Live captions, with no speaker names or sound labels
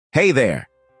Hey there!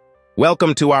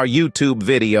 Welcome to our YouTube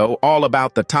video all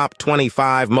about the top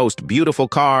 25 most beautiful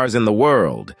cars in the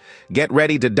world. Get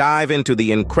ready to dive into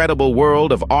the incredible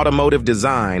world of automotive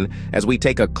design as we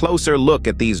take a closer look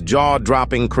at these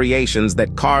jaw-dropping creations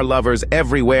that car lovers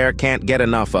everywhere can't get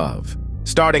enough of.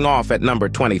 Starting off at number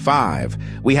 25,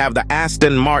 we have the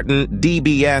Aston Martin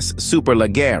DBS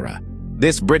Superleggera.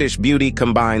 This British beauty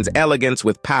combines elegance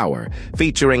with power,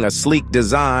 featuring a sleek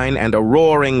design and a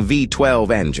roaring V12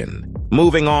 engine.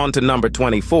 Moving on to number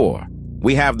 24,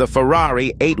 we have the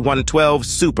Ferrari 8112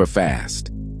 Superfast.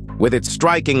 With its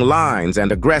striking lines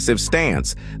and aggressive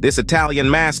stance, this Italian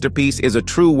masterpiece is a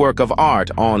true work of art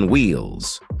on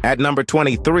wheels. At number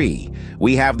 23,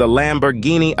 we have the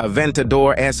Lamborghini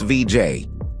Aventador SVJ.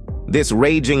 This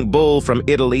raging bull from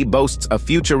Italy boasts a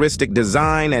futuristic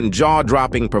design and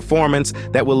jaw-dropping performance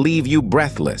that will leave you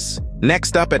breathless.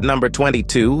 Next up at number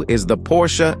 22 is the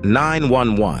Porsche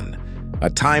 911. A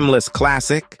timeless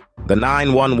classic, the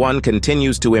 911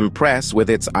 continues to impress with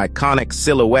its iconic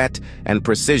silhouette and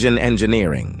precision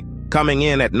engineering. Coming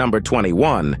in at number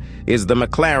 21 is the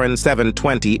McLaren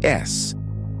 720S.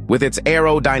 With its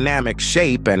aerodynamic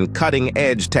shape and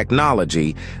cutting-edge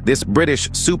technology, this British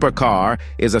supercar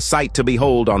is a sight to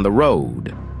behold on the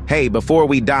road. Hey, before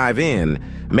we dive in,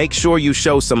 make sure you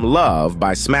show some love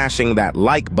by smashing that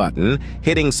like button,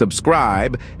 hitting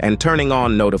subscribe, and turning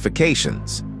on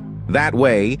notifications. That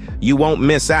way, you won't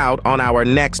miss out on our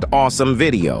next awesome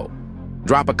video.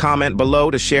 Drop a comment below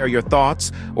to share your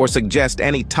thoughts or suggest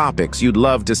any topics you'd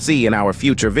love to see in our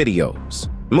future videos.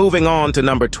 Moving on to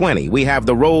number 20, we have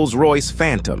the Rolls-Royce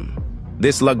Phantom.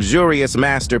 This luxurious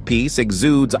masterpiece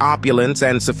exudes opulence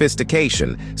and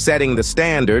sophistication, setting the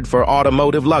standard for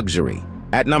automotive luxury.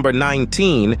 At number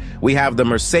 19, we have the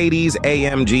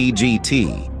Mercedes-AMG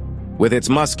GT. With its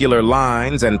muscular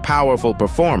lines and powerful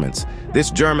performance,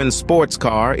 this German sports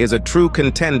car is a true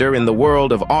contender in the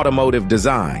world of automotive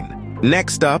design.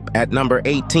 Next up, at number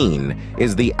 18,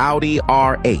 is the Audi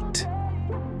R8.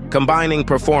 Combining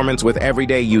performance with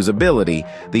everyday usability,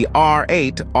 the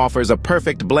R8 offers a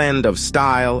perfect blend of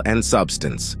style and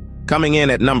substance. Coming in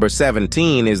at number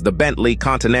 17 is the Bentley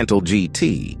Continental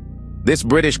GT. This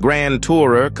British Grand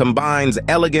Tourer combines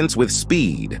elegance with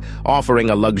speed, offering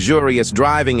a luxurious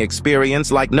driving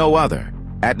experience like no other.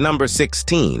 At number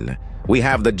 16, we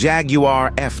have the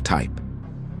Jaguar F-Type.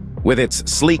 With its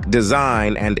sleek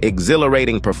design and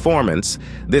exhilarating performance,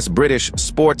 this British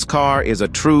sports car is a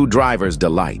true driver's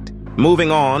delight.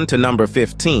 Moving on to number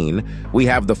 15, we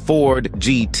have the Ford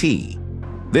GT.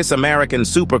 This American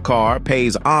supercar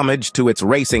pays homage to its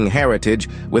racing heritage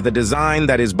with a design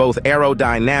that is both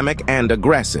aerodynamic and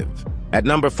aggressive. At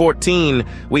number 14,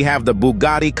 we have the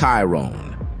Bugatti Chiron.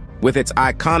 With its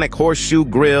iconic horseshoe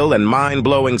grille and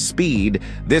mind-blowing speed,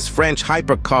 this French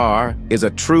hypercar is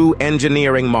a true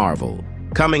engineering marvel.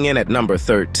 Coming in at number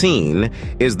 13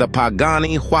 is the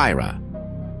Pagani Huayra.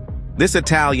 This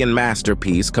Italian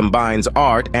masterpiece combines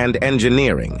art and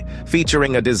engineering,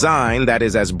 featuring a design that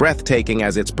is as breathtaking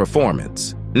as its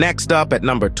performance. Next up at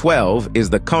number 12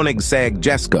 is the Koenigsegg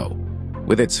Jesko.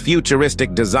 With its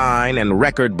futuristic design and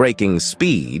record-breaking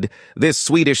speed, this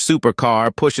Swedish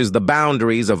supercar pushes the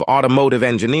boundaries of automotive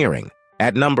engineering.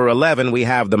 At number 11, we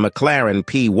have the McLaren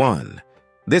P1.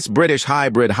 This British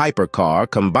hybrid hypercar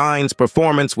combines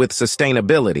performance with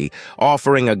sustainability,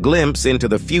 offering a glimpse into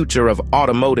the future of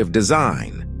automotive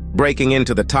design. Breaking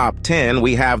into the top 10,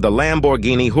 we have the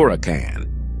Lamborghini Huracan.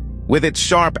 With its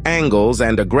sharp angles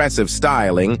and aggressive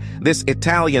styling, this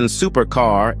Italian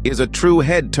supercar is a true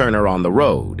head-turner on the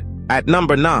road. At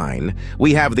number 9,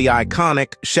 we have the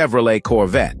iconic Chevrolet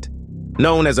Corvette.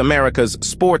 Known as America's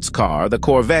sports car, the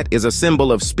Corvette is a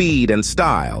symbol of speed and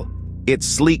style. Its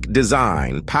sleek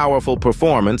design, powerful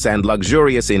performance, and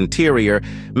luxurious interior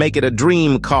make it a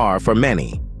dream car for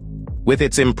many. With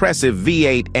its impressive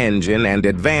V8 engine and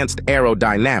advanced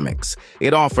aerodynamics,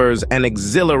 it offers an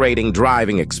exhilarating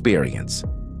driving experience.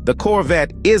 The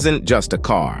Corvette isn't just a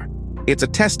car. It's a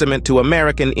testament to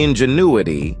American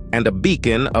ingenuity and a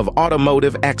beacon of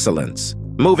automotive excellence.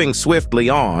 Moving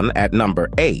swiftly on at number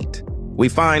 8, we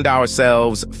find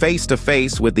ourselves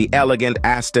face-to-face with the elegant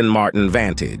Aston Martin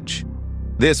Vantage.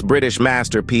 This British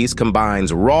masterpiece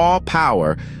combines raw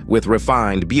power with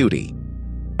refined beauty.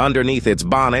 Underneath its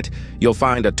bonnet, you'll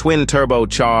find a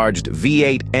twin-turbocharged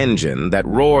V8 engine that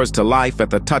roars to life at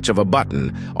the touch of a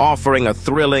button, offering a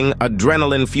thrilling,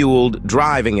 adrenaline-fueled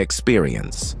driving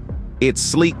experience. Its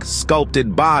sleek,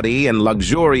 sculpted body and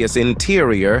luxurious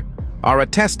interior are a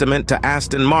testament to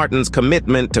Aston Martin's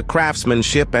commitment to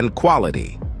craftsmanship and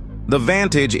quality. The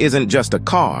Vantage isn't just a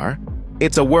car,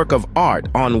 It's a work of art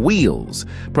on wheels,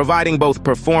 providing both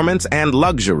performance and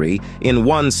luxury in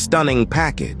one stunning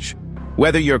package.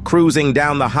 Whether you're cruising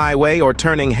down the highway or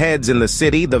turning heads in the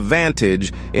city, the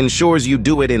Vantage ensures you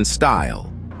do it in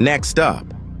style. Next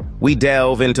up, we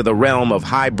delve into the realm of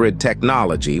hybrid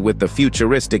technology with the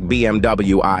futuristic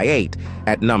BMW i8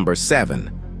 at number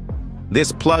 7.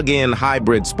 This plug-in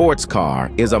hybrid sports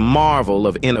car is a marvel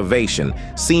of innovation,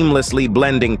 seamlessly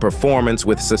blending performance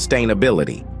with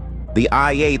sustainability. The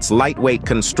i8's lightweight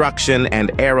construction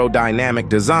and aerodynamic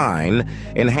design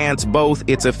enhance both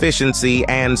its efficiency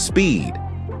and speed,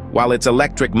 while its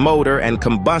electric motor and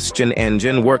combustion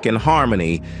engine work in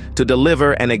harmony to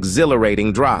deliver an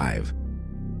exhilarating drive.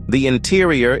 The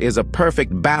interior is a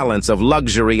perfect balance of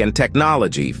luxury and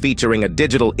technology, featuring a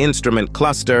digital instrument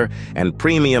cluster and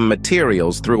premium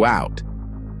materials throughout.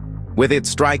 With its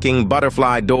striking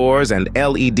butterfly doors and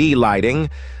LED lighting,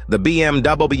 the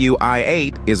BMW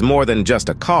i8 is more than just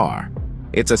a car.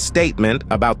 It's a statement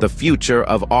about the future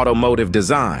of automotive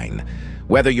design.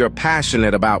 Whether you're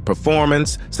passionate about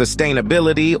performance,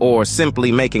 sustainability, or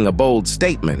simply making a bold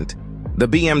statement, the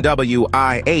BMW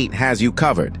i8 has you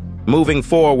covered. Moving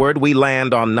forward, we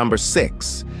land on number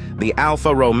 6, the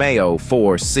Alfa Romeo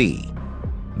 4C.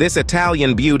 This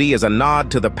Italian beauty is a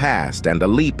nod to the past and a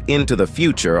leap into the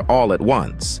future all at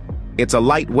once. It's a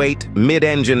lightweight,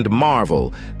 mid-engined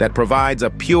marvel that provides a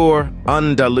pure,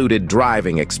 undiluted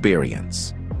driving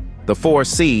experience. The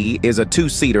 4C is a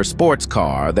two-seater sports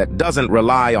car that doesn't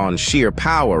rely on sheer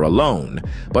power alone,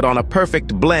 but on a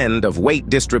perfect blend of weight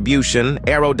distribution,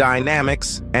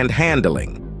 aerodynamics, and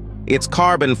handling. Its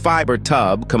carbon fiber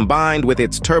tub, combined with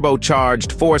its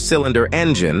turbocharged 4-cylinder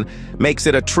engine, makes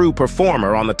it a true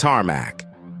performer on the tarmac.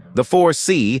 The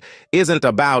 4C isn't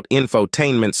about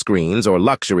infotainment screens or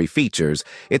luxury features.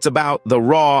 It's about the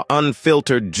raw,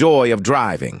 unfiltered joy of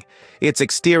driving. Its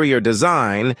exterior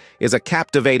design is a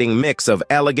captivating mix of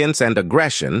elegance and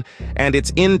aggression, and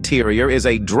its interior is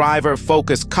a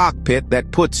driver-focused cockpit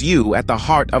that puts you at the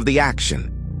heart of the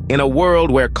action. In a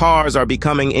world where cars are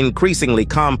becoming increasingly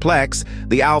complex,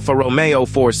 the Alfa Romeo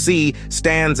 4C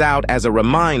stands out as a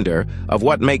reminder of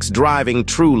what makes driving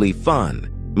truly fun.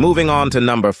 Moving on to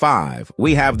number 5,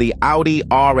 we have the Audi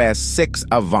RS6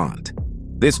 Avant.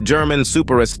 This German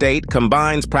super estate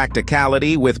combines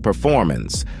practicality with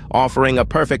performance, offering a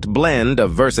perfect blend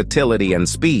of versatility and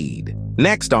speed.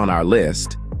 Next on our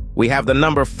list, we have the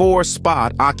number 4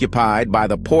 spot occupied by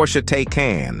the Porsche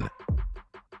Taycan.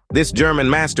 This German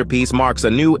masterpiece marks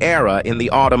a new era in the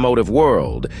automotive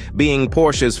world, being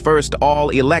Porsche's first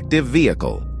all-elective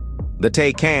vehicle. The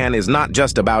Taycan is not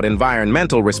just about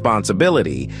environmental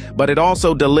responsibility, but it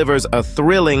also delivers a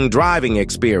thrilling driving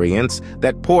experience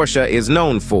that Porsche is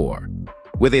known for.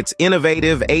 With its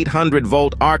innovative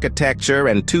 800-volt architecture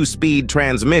and 2-speed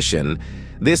transmission,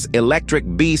 this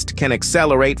electric beast can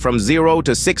accelerate from 0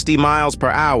 to 60 miles per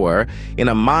hour in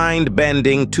a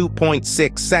mind-bending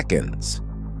 2.6 seconds.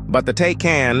 But the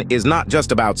Taycan is not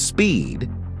just about speed,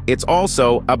 it's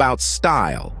also about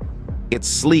style. Its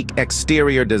sleek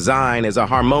exterior design is a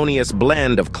harmonious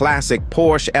blend of classic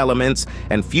Porsche elements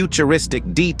and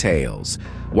futuristic details,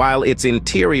 while its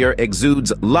interior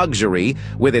exudes luxury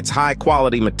with its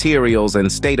high-quality materials and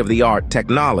state-of-the-art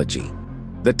technology.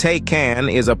 The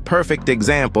Taycan is a perfect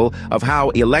example of how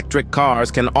electric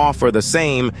cars can offer the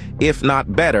same, if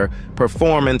not better,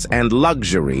 performance and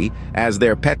luxury as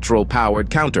their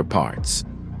petrol-powered counterparts.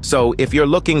 So if you're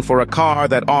looking for a car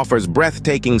that offers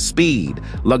breathtaking speed,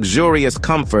 luxurious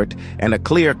comfort, and a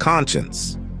clear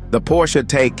conscience, the Porsche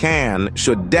Taycan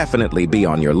should definitely be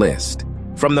on your list.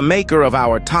 From the maker of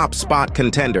our top spot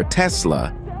contender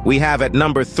Tesla, we have at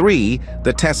number 3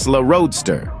 the Tesla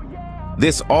Roadster.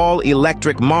 This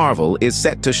all-electric marvel is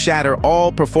set to shatter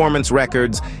all performance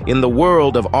records in the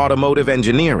world of automotive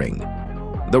engineering.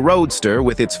 The Roadster,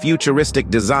 with its futuristic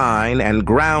design and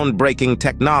groundbreaking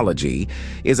technology,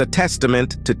 is a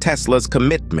testament to Tesla's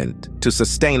commitment to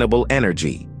sustainable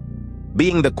energy.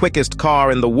 Being the quickest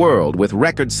car in the world with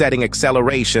record-setting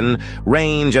acceleration,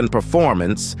 range, and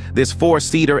performance, this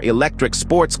 4-seater electric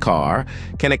sports car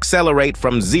can accelerate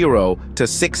from 0 to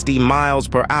 60 miles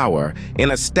per hour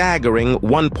in a staggering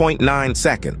 1.9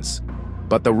 seconds.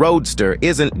 But the Roadster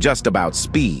isn't just about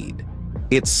speed.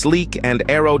 Its sleek and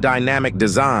aerodynamic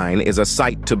design is a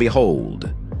sight to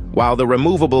behold. While the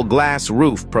removable glass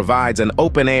roof provides an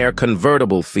open-air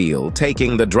convertible feel,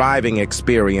 taking the driving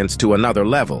experience to another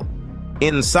level.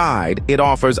 Inside, it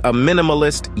offers a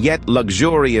minimalist yet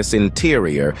luxurious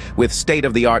interior with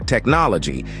state-of-the-art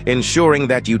technology, ensuring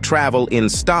that you travel in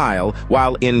style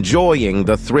while enjoying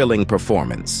the thrilling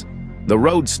performance. The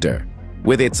Roadster,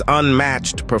 with its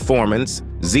unmatched performance,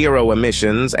 zero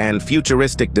emissions, and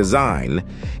futuristic design,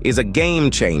 is a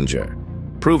game-changer,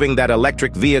 proving that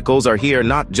electric vehicles are here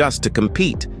not just to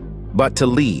compete, but to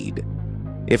lead.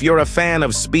 If you're a fan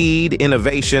of speed,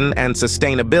 innovation, and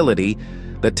sustainability,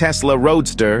 the Tesla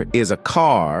Roadster is a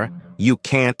car you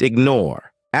can't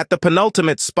ignore. At the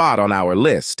penultimate spot on our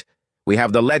list, we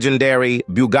have the legendary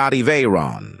Bugatti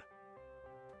Veyron.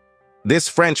 This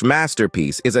French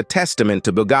masterpiece is a testament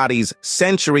to Bugatti's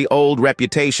century-old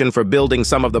reputation for building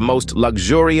some of the most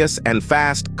luxurious and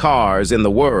fast cars in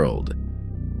the world.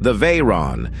 The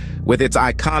Veyron, with its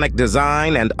iconic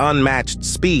design and unmatched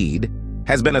speed,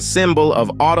 has been a symbol of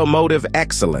automotive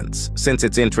excellence since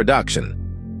its introduction.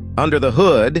 Under the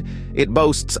hood, it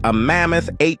boasts a mammoth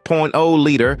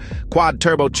 8.0-liter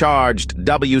quad-turbocharged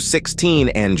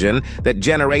W16 engine that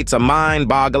generates a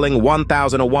mind-boggling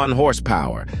 1,001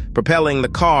 horsepower, propelling the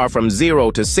car from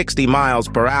 0 to 60 miles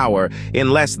per hour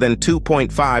in less than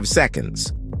 2.5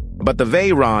 seconds. But the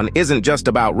Veyron isn't just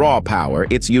about raw power.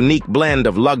 Its unique blend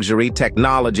of luxury,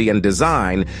 technology, and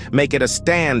design make it a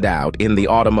standout in the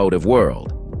automotive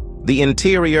world. The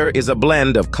interior is a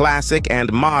blend of classic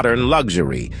and modern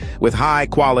luxury, with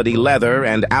high-quality leather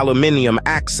and aluminum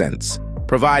accents,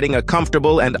 providing a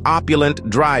comfortable and opulent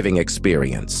driving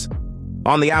experience.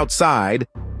 On the outside,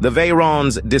 the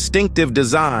Veyron's distinctive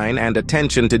design and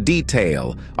attention to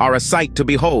detail are a sight to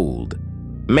behold,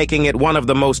 making it one of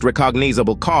the most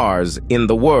recognizable cars in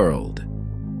the world.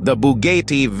 The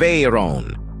Bugatti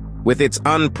Veyron, with its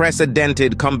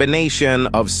unprecedented combination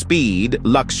of speed,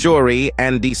 luxury,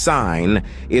 and design,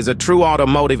 is a true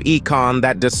automotive icon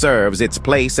that deserves its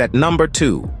place at number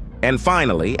 2. And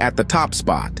finally, at the top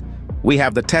spot, we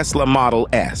have the Tesla Model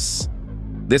S.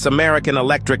 This American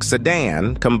electric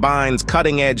sedan combines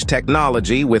cutting-edge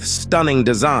technology with stunning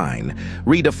design,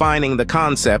 redefining the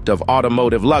concept of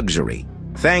automotive luxury.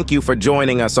 Thank you for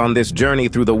joining us on this journey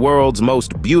through the world's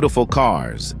most beautiful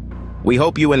cars. We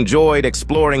hope you enjoyed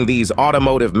exploring these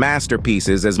automotive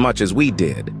masterpieces as much as we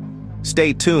did.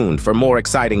 Stay tuned for more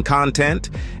exciting content,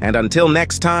 and until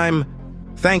next time,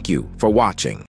 thank you for watching.